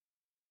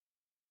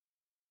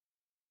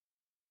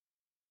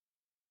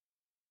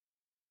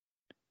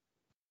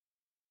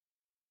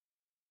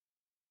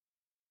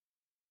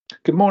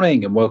Good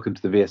morning and welcome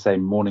to the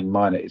VSA Morning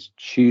Miner. It's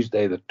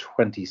Tuesday, the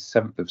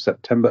 27th of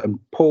September, and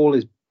Paul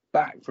is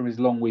back from his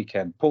long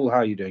weekend. Paul, how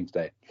are you doing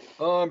today?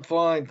 Oh, I'm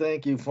fine,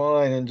 thank you,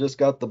 fine, and just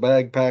got the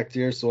bag packed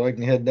here so I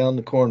can head down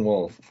to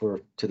Cornwall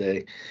for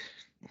today.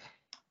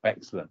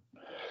 Excellent.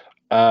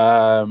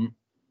 Right,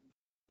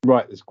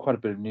 there's quite a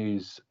bit of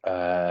news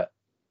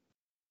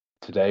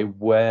today.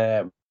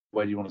 Where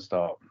do you want to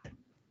start?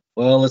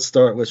 Well, let's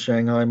start with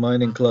Shanghai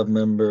Mining Club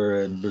member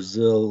and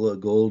Brazil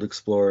gold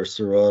explorer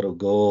Cerrado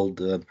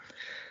Gold.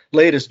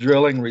 Latest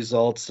drilling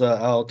results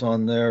out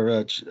on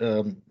their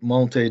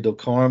Monte do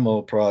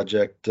Carmo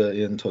project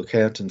in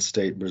Tocantins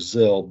State,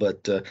 Brazil.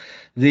 But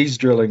these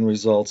drilling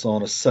results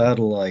on a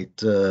satellite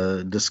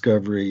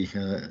discovery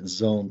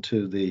zone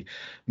to the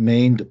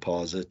main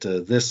deposit,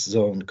 this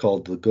zone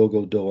called the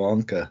Gogo do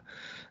Anca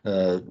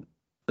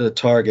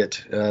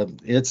target.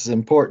 It's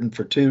important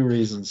for two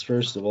reasons.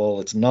 First of all,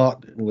 it's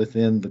not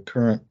within the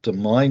current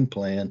mine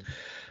plan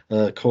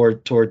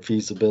toward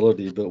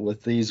feasibility, but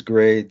with these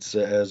grades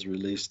as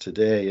released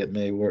today, it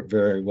may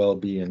very well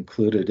be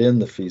included in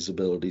the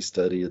feasibility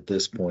study at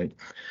this point.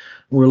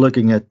 We're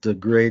looking at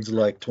grades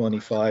like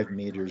 25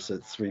 meters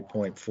at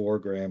 3.4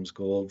 grams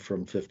gold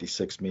from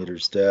 56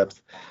 meters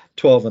depth,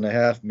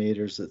 12.5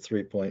 meters at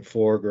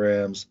 3.4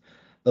 grams,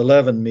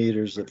 11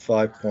 meters at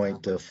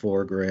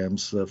 5.4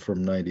 grams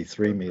from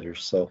 93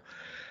 meters. So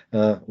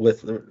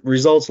with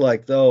results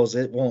like those,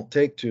 it won't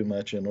take too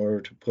much in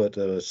order to put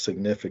a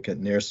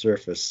significant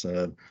near-surface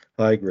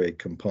high-grade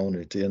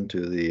component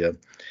into the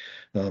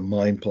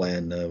mine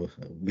plan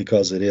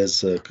because it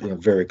is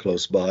very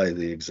close by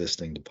the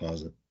existing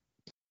deposit.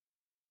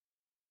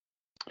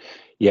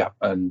 Yeah,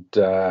 and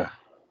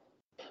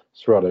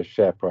Cerrado's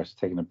share price has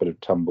taken a bit of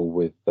tumble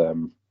with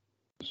sort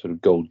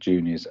of Gold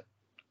Junior's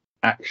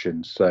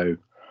action. So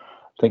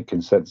I think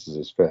consensus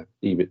is for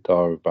EBITDA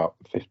of about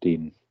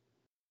 $15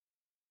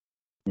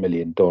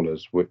 million,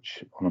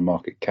 which on a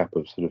market cap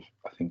of sort of,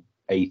 I think,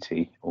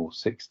 80 or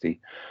 60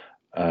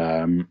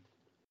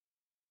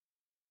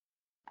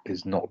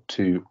 is not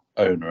too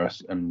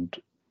onerous. And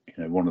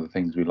one of the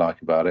things we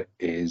like about it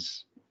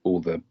is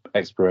all the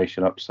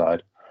exploration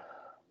upside,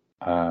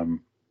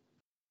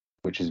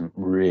 which isn't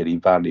really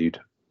valued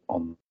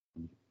on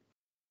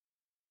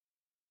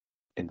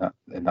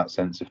in that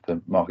sense if the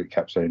market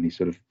cap's only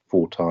sort of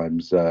 4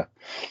 times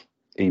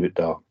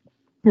EBITDA.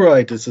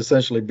 Right, it's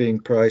essentially being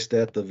priced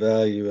at the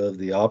value of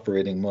the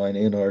operating mine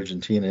in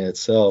Argentina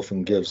itself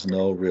and gives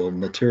no real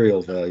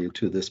material value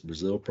to this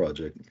Brazil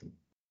project.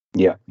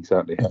 Yeah,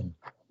 exactly.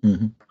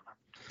 Mm-hmm.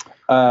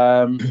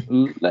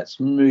 Let's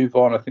move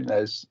on. I think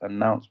there's an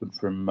announcement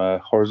from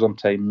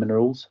Horizonte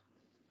Minerals.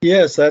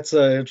 Yes, that's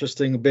an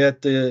interesting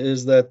bit,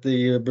 is that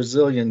the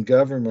Brazilian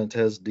government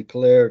has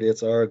declared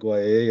its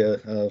Araguaia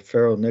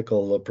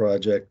ferronickel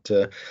project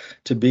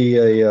to be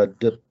a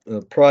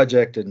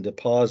project and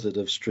deposit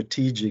of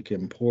strategic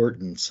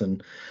importance.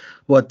 And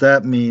what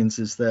that means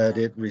is that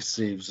it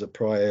receives a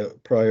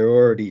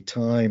priority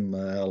time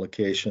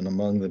allocation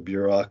among the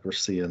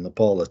bureaucracy and the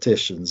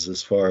politicians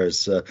as far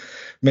as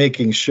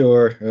making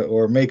sure,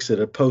 or makes it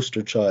a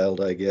poster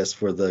child, I guess,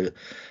 for the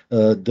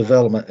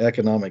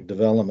economic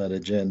development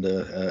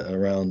agenda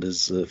around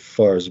as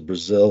far as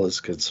Brazil is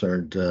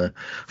concerned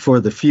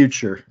for the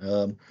future.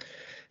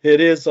 It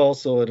is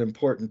also an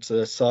important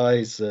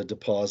size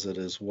deposit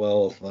as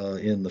well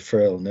in the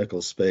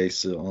ferronickel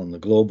space on the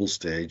global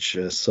stage.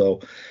 So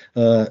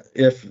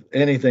if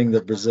anything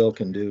that Brazil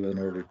can do in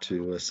order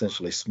to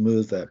essentially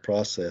smooth that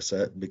process,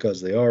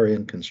 because they are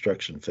in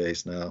construction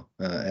phase now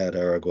at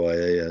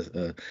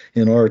Araguaia,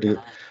 in order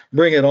to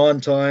bring it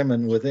on time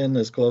and within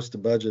as close to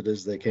budget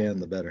as they can,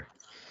 the better.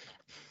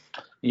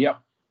 Yep.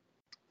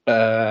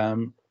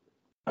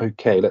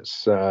 Okay,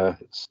 let's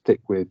stick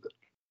with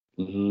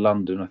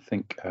London. I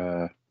think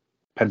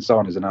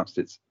Pensana has announced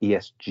its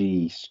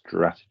ESG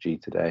strategy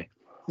today.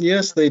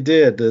 Yes, they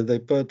did. They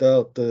put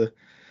out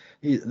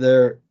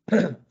their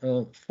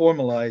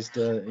formalized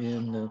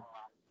in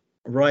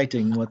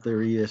writing what their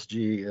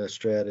ESG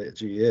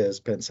strategy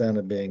is.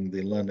 Pensana being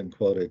the London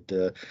quoted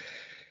a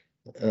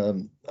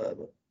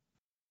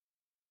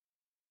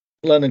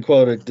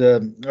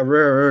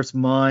rare earth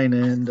mine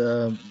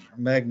and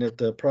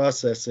magnet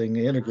processing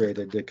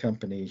integrated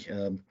company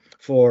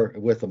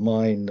with a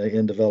mine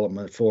in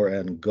development for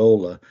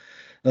Angola.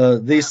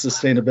 These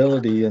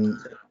sustainability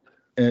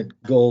and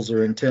goals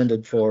are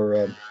intended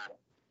for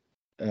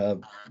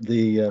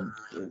the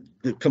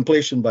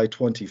completion by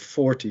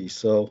 2040.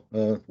 So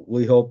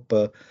we hope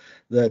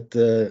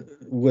that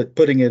with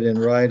putting it in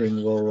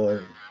writing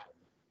will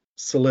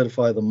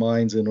solidify the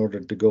mines in order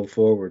to go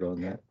forward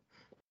on that.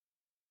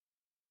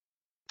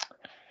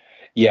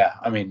 Yeah,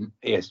 I mean,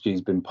 ESG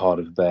has been part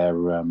of their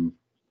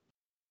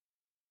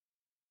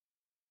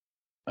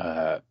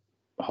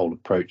whole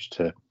approach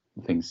to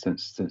things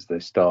since they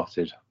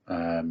started,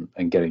 and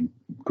getting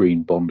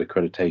green bond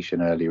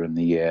accreditation earlier in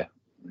the year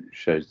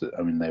shows that,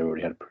 I mean, they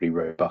already had a pretty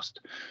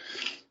robust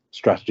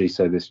strategy.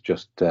 So this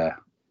just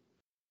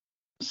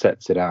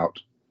sets it out.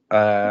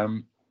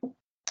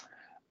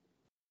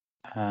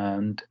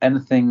 And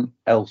anything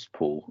else,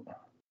 Paul?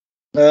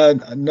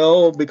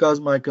 No, because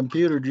my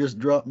computer just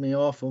dropped me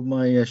off of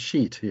my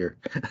sheet here.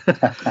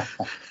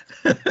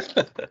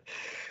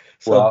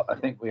 So, Well, I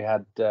think we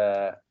had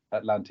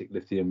Atlantic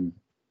Lithium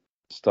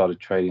started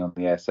trading on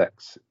the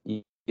ASX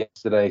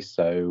yesterday,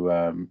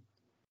 so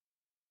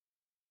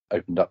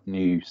opened up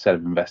new set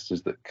of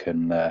investors that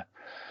can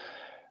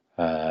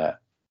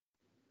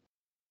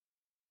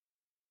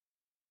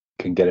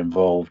get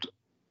involved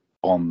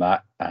on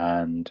that.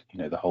 And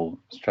the whole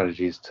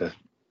strategy is to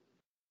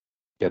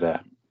get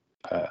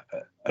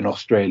an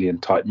Australian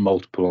type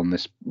multiple on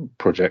this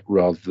project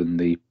rather than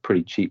the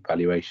pretty cheap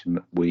valuation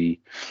that we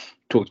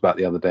talked about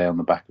the other day on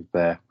the back of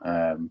their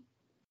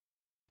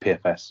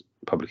PFS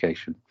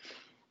publication.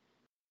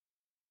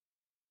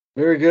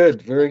 very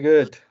good, very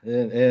good,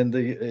 and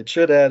it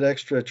should add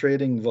extra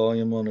trading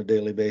volume on a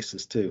daily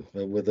basis too,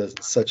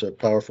 with such a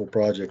powerful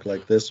project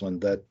like this one.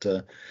 That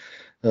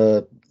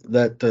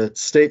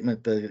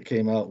statement that it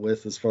came out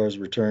with as far as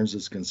returns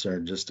is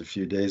concerned just a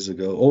few days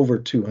ago, over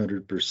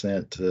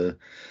 200%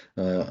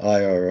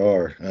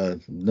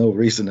 IRR. No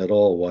reason at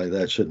all why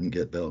that shouldn't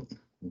get built.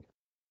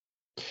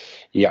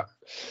 Yeah.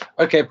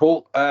 Okay,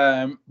 Paul.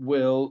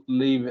 We'll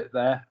leave it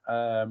there,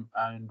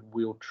 and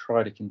we'll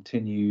try to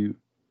continue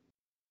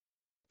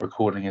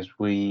recording as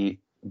we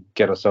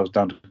get ourselves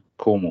down to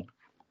Cornwall.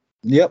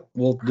 Yep,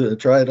 we'll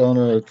try it on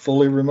a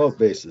fully remote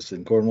basis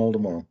in Cornwall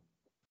tomorrow.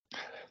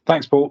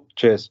 Thanks, Paul.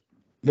 Cheers.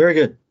 Very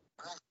good.